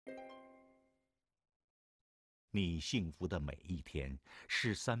你幸福的每一天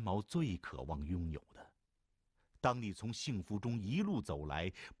是三毛最渴望拥有的。当你从幸福中一路走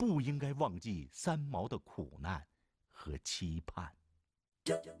来，不应该忘记三毛的苦难和期盼。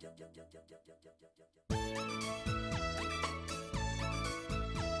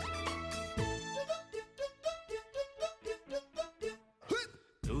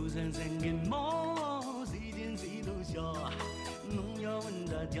路上三个猫，谁见谁都笑。侬要问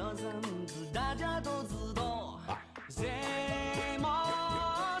他叫啥名字，大家都知道。三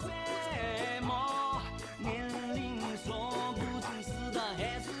毛，三毛，年龄说不清是大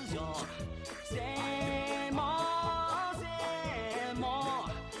还是小。三毛，三毛，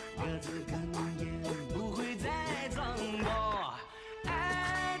个子肯定不会再长高。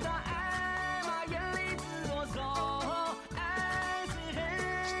爱他爱嘛，眼泪知多少。爱谁恨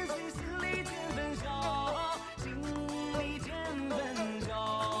谁，心里千分晓，心里千分晓。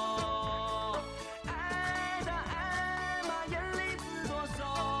爱他爱嘛，眼泪知多少。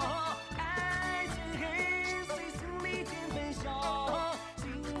爱谁恨谁，心里千分晓，心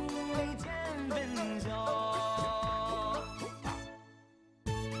里千分晓。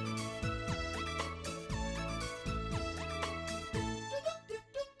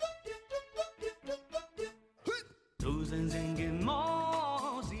路上三个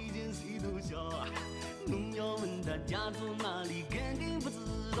猫，谁见谁都笑。侬要问他家住哪里，肯定不知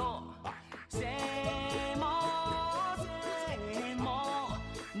道。三毛，三毛，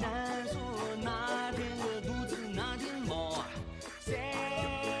难说哪天饿肚子，哪天饱。三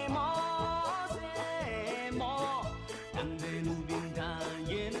毛，三毛，躺在路边他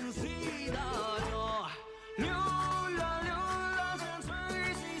也能睡大觉。流浪流浪像春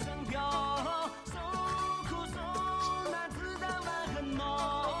雨水上漂，受苦受难自当万很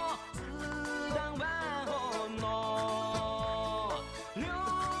恼，自当万很恼。流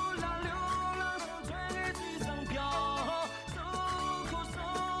浪流浪像春雨水上漂，受苦受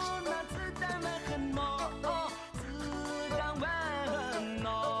难自当万很恼，自当万很恼。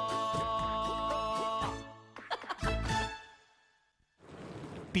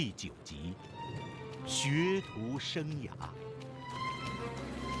第9集，学徒生涯。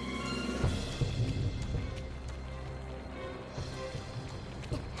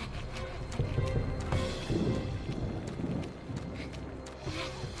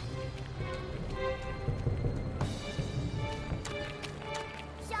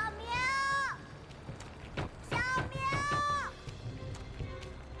小明，小明，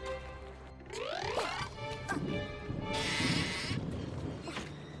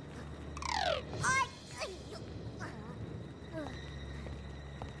哎呦！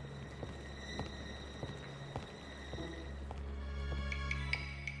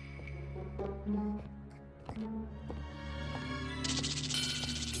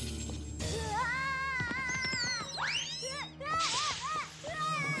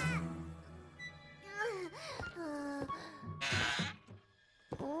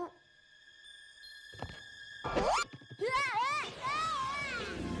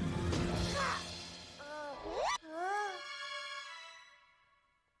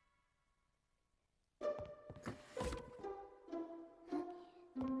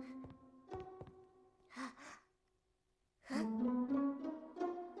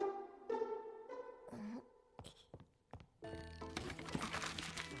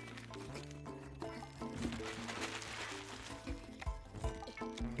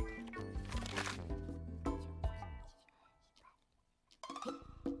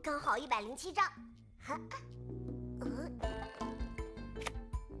刚好107张。哈，哈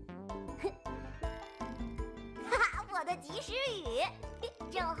哈，我的及时雨，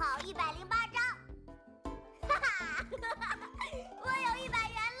正好108张。哈哈，我有100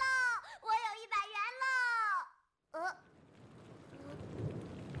元喽！我有100元喽！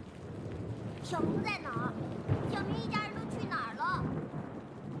小明在哪儿？小明一家人都去哪儿了？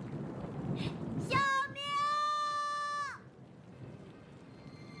小明！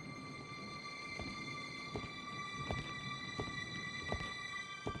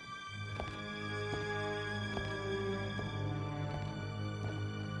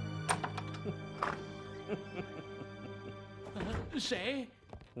谁？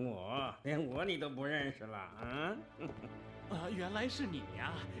我连我你都不认识了啊？原来是你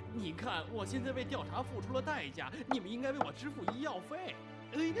呀！你看，我现在为调查付出了代价，你们应该为我支付医药费。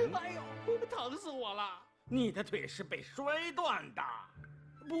哎呦，疼死我了！你的腿是被摔断的，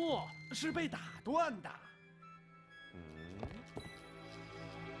不是被打断的。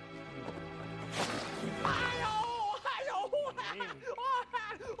哎呦！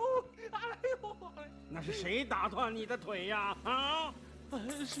那是谁打断你的腿呀？啊！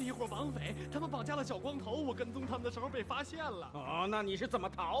是一伙绑匪，他们绑架了小光头。我跟踪他们的时候被发现了。哦，那你是怎么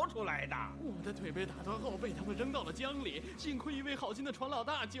逃出来的？我的腿被打断后被他们扔到了江里，幸亏一位好心的船老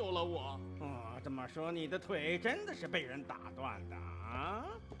大救了我。哦，这么说你的腿真的是被人打断的啊？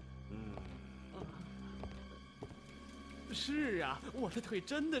是啊，我的腿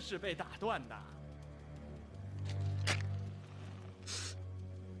真的是被打断的。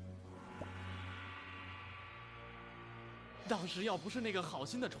当时要不是那个好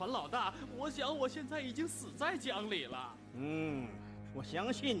心的船老大，我想我现在已经死在江里了。我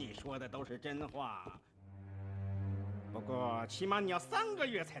相信你说的都是真话。不过起码你要3个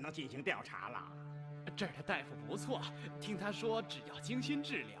月才能进行调查了。这儿的大夫不错，听他说只要精心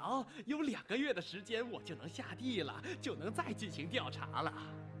治疗，有2个月的时间我就能下地了，就能再进行调查了。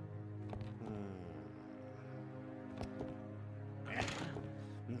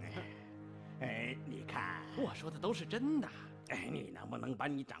你看，我说的都是真的。你能不能把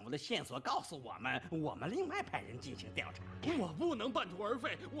你掌握的线索告诉我们？我们另外派人进行调查。我不能半途而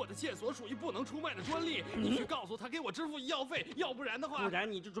废，我的线索属于不能出卖的专利。你去告诉他给我支付医药费，要不然的话，不然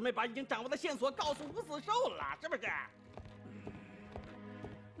你就准备把已经掌握的线索告诉吴子寿了，是不是？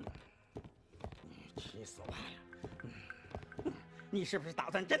气死我了！你是不是打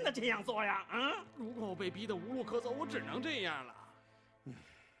算真的这样做呀？如果我被逼得无路可走，我只能这样了。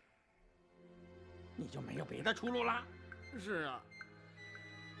你就没有别的出路了？是啊，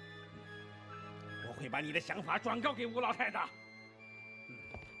我会把你的想法转告给吴老太太。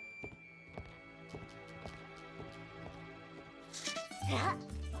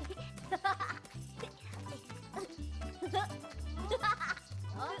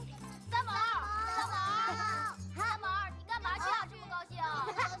三毛，你干嘛这样这么高兴？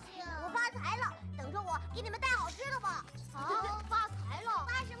我发财了，等着我给你们带好吃的吧。发财了？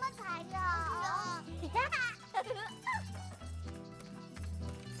发什么财呀？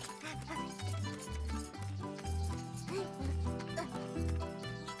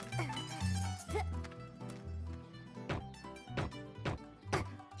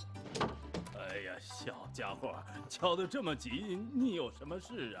哎呀，小家伙，敲得这么急，你有什么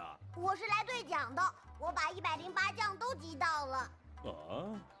事啊？我是来兑奖的，我把108将都集到了。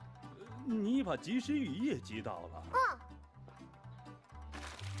啊，你把及时雨也集到了？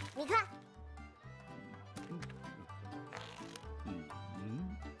你看。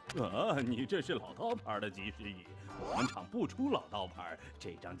你这是老刀牌的及时雨，我们厂不出老刀牌，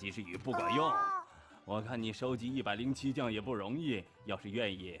这张及时雨不管用。我看你收集107将也不容易，要是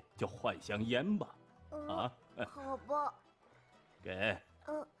愿意就换香烟吧。好吧。给。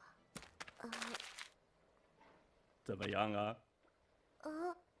怎么样啊？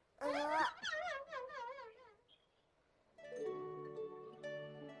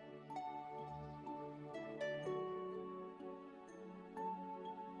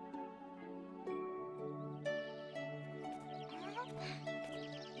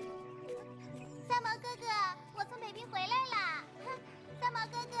三毛哥哥，我从北冰回来了。三毛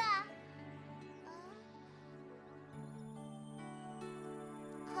哥哥。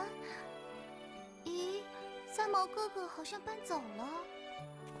咦，三毛哥哥好像搬走了。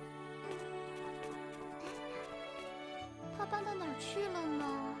他搬到哪儿去了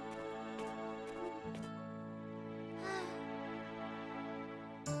呢？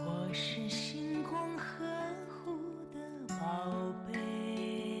我是星光呵护的宝贝，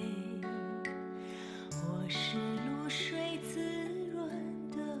我是露水滋润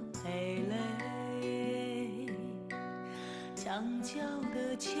的蓓蕾，墙角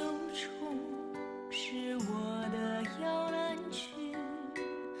的秋虫是我的摇篮曲，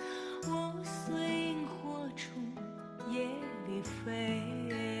我随萤火虫夜里飞。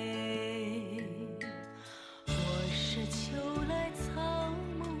我是秋来草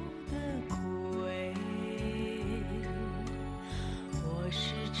木的枯萎，我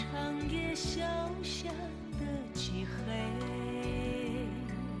是长夜小巷的漆黑，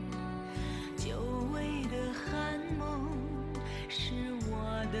久违的寒梦是我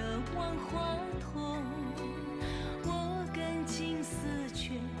的万花筒，我跟金丝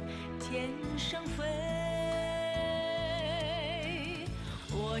雀天上飞。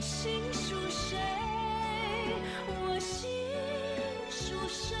我心属谁？我心属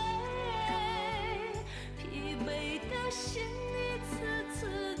谁？疲惫的心一次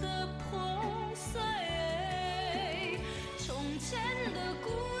次的破碎。从前的故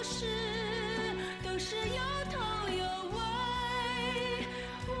事都是有头有尾，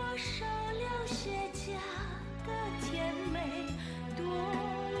我少了些假的甜美，多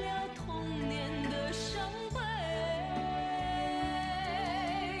了童年的伤悲。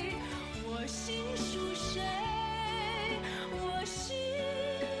我心属谁？我心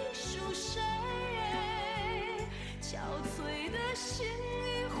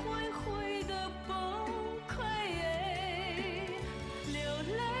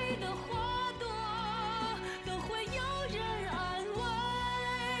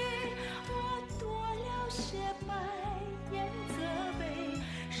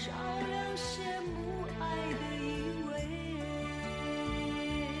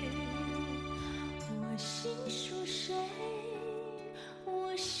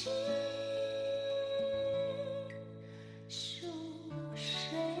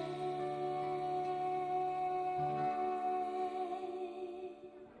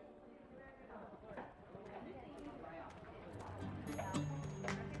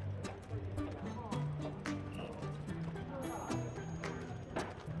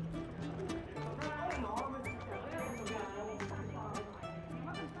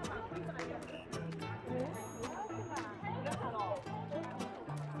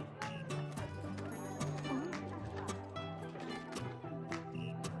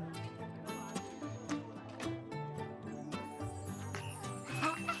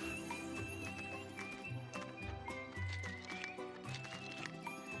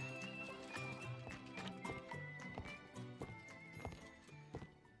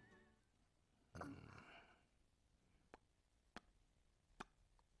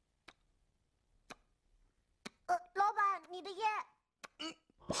你的烟。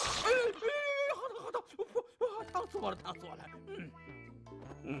好痛！烫死我了！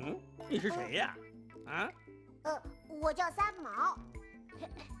你是谁呀？啊？我叫三毛。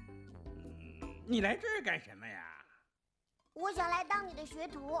你来这儿干什么呀？我想来当你的学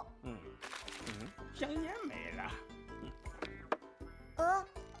徒。香烟没了。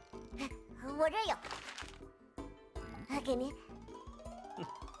我这有，给您。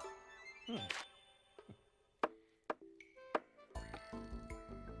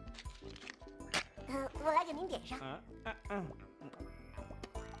我来给您点上。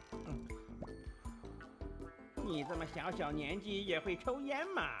你这么小年纪也会抽烟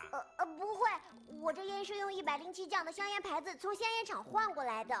吗？不会，我这烟是用107酱的香烟牌子从香烟厂换过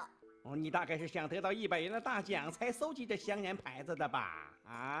来的。你大概是想得到100元的大奖才搜集这香烟牌子的吧？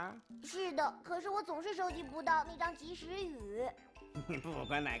啊？是的，可是我总是收集不到那张及时雨。不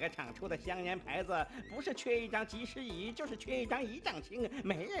管哪个厂出的香烟牌子，不是缺一张及时雨，就是缺一张1丈青，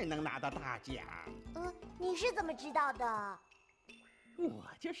没人能拿到大奖。你是怎么知道的？我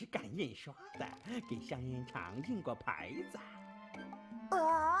就是干印刷的，给香烟厂印过牌子。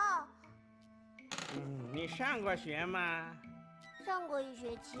你上过学吗？上过1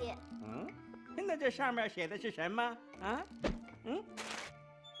学期。那这上面写的是什么啊？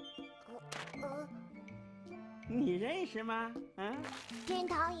你认识吗？天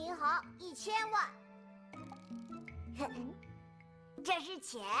堂银行1000万。这是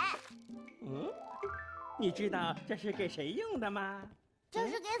钱。你知道这是给谁用的吗？这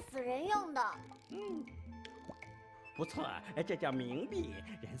是给死人用的。不错，这叫冥币。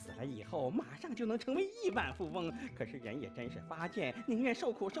人死了以后，马上就能成为亿万富翁。可是人也真是发贱，宁愿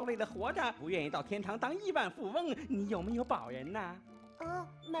受苦受累的活着，不愿意到天堂当亿万富翁。你有没有保人呢？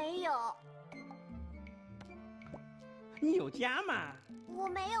没有。你有家吗？我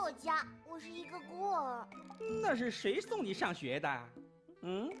没有家，我是一个孤儿。那是谁送你上学的？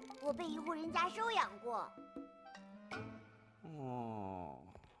我被一户人家收养过。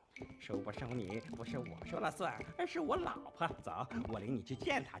收不收你不是我说了算，而是我老婆。走，我领你去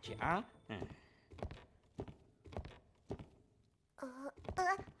见她去啊。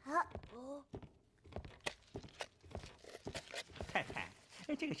太太，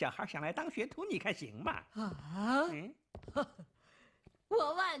这个小孩想来当学徒，你看行吗？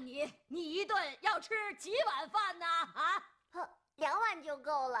我问你，你一顿要吃几碗饭呢？2碗就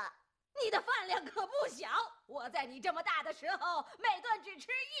够了。你的饭量可不小。我在你这么大的时候，每顿只吃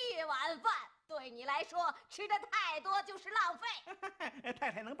1碗饭，对你来说，吃的太多就是浪费。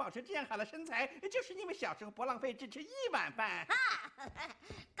太太能保持这样好的身材，就是因为小时候不浪费，只吃1碗饭。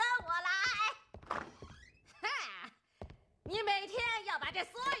跟我来。你每天要把这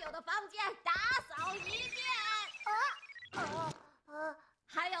所有的房间打扫1遍，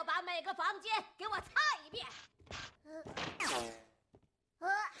还要把每个房间给我擦1遍。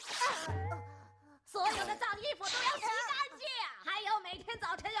所有的脏衣服都要洗干净，还有每天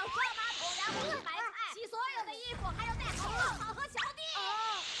早晨要刷马桶，然后去买菜，洗所有的衣服，还要带好泡泡和小弟。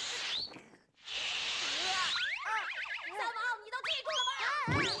三毛，你都记住了吗？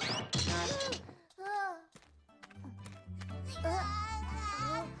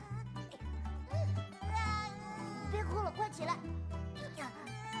别哭了，快起来！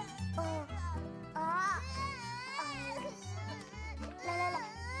来，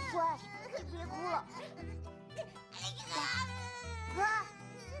乖，别哭了。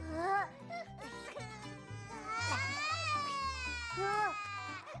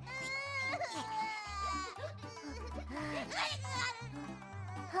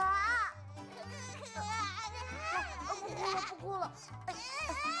不哭了。不哭。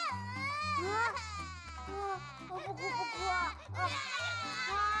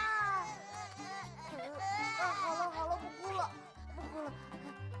好了，不哭了。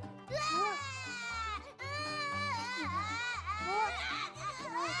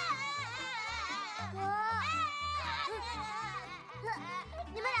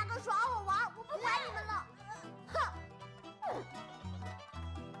你们2个耍我玩，我不管你们了。哼！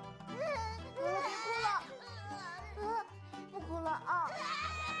别哭了。不哭了啊。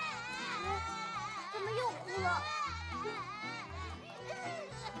怎么又哭了？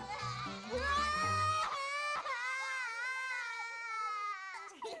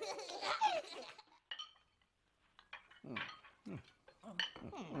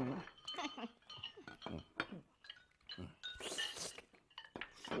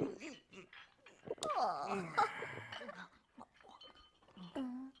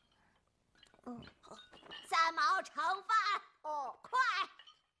三毛盛饭。快。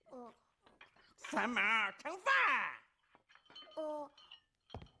三毛盛饭。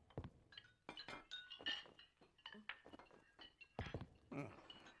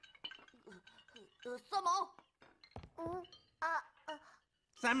三毛，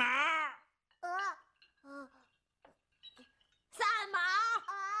三毛，三毛，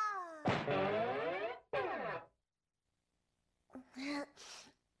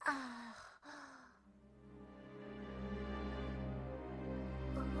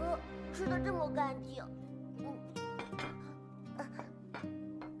吃的这么干净，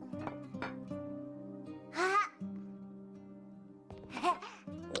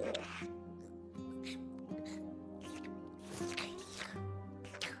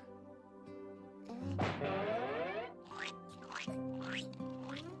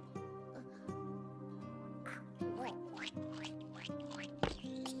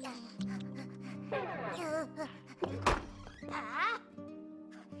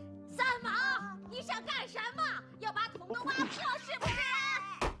三毛，你想干什么？要把桶都挖破是不是？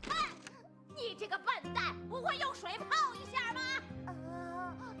你这个笨蛋，不会用水泡一下吗？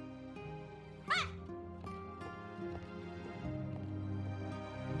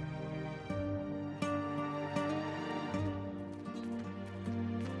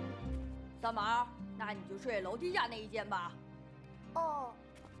三毛，那你就睡楼梯下那一间吧。哦。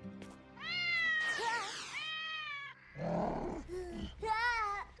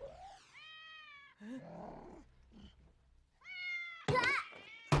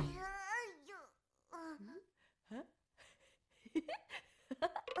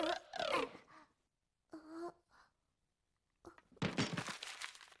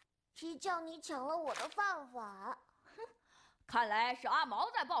谁叫你抢了我的饭碗？看来是阿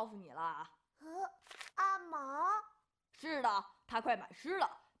毛在报复你了。阿毛？是的，他快满师了，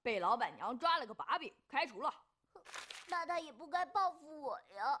被老板娘抓了个把柄，开除了。那他也不该报复我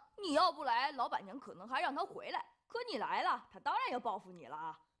呀。你要不来，老板娘可能还让他回来。可你来了，他当然要报复你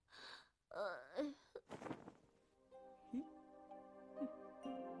了。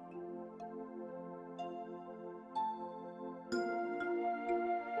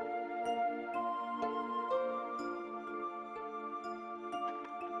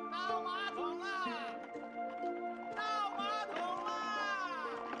倒马桶啦！倒马桶啦！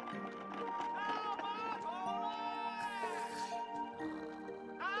倒马桶嘞！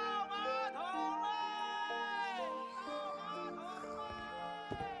倒马桶嘞！倒马桶嘞！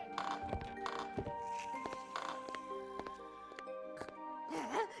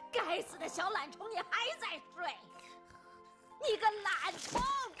该死的小懒虫，你还在睡！你个懒虫，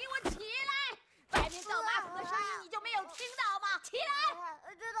给我起来！外面倒马桶的声音你就没有听到吗？起来！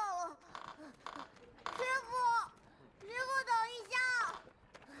知道了，师傅，等一下，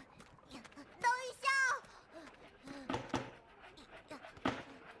等一下。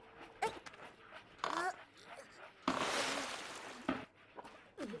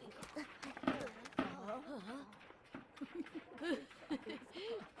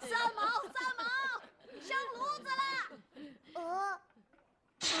三毛，生炉子了！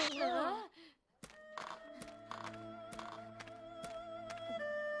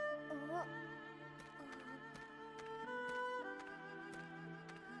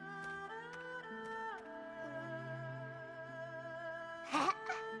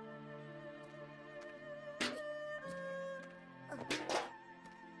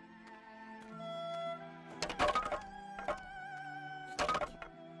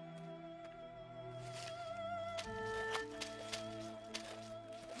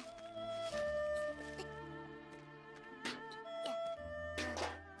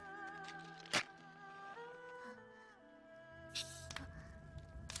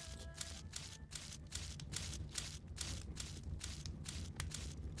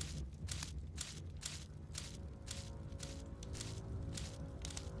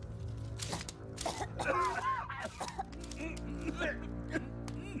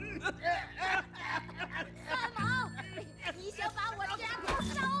三毛，你想把我家给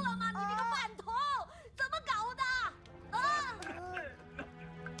烧了吗？你这个饭桶，怎么搞的？啊！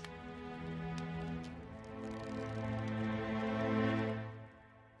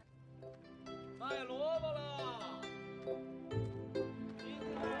卖萝卜了！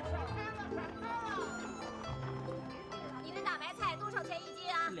你的大白菜多少钱一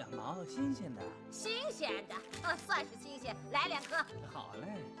斤啊2毛，新鲜的。新鲜的，算是新鲜，来2颗。好嘞。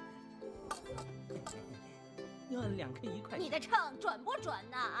要2颗1块钱。你的秤准不准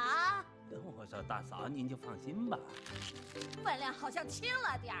呢？啊？我说大嫂，您就放心吧。分量好像轻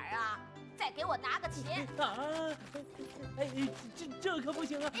了点儿啊！再给我拿个茄。啊！哎，这可不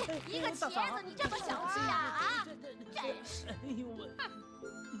行啊！一个茄子你这么小气呀？啊！真是。哎呦我。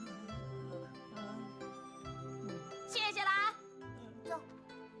谢谢了啊。走。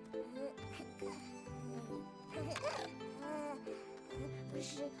不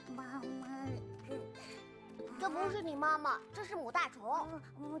是妈妈。这不是你妈妈，这是母大虫。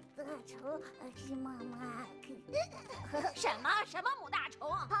母大虫是妈妈。什么母大虫？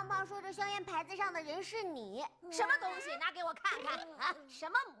胖胖说这香烟牌子上的人是你。什么东西？拿给我看看啊！什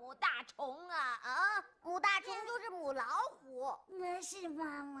么母大虫啊？啊，母大虫就是母老虎。那是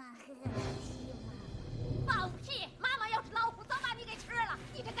妈妈。放屁！妈妈要是老虎，早把你给吃了！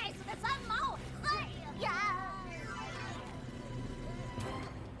你这该死的三毛！哎呀！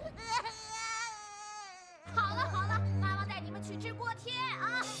好了，妈妈带你们去吃锅贴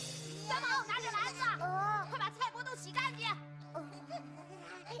啊！三毛，拿着篮子，快把菜锅都洗干净。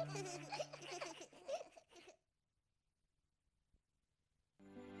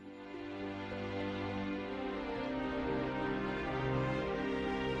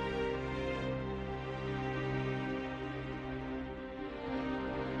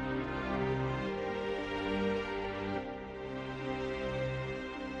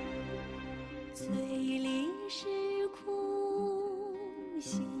嘴里是苦，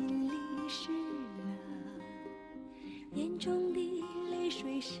心里是辣，眼中的泪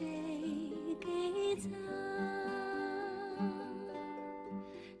水谁给擦？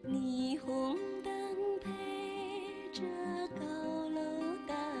霓虹灯配着高楼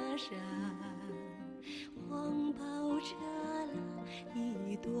大厦，黄包车拉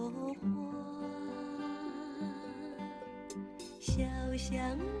一朵花。小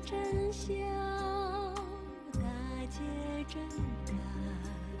巷真小，大街真大，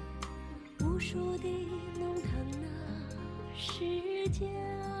无数的弄堂那是家。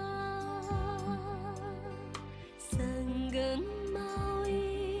三更茅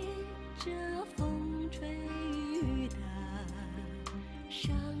衣着风吹雨打，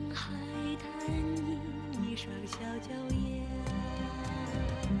上海滩一双小脚丫。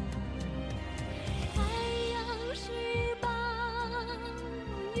太阳是宝，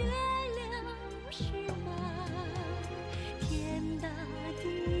月亮是马，天大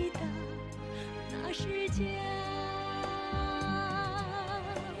地大那是家。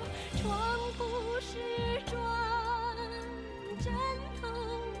床铺是砖，枕头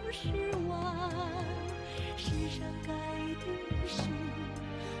是瓦，世上盖的是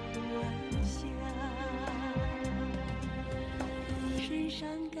晚霞，世上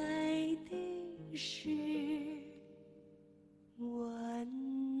盖的是晚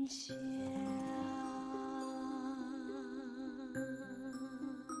霞。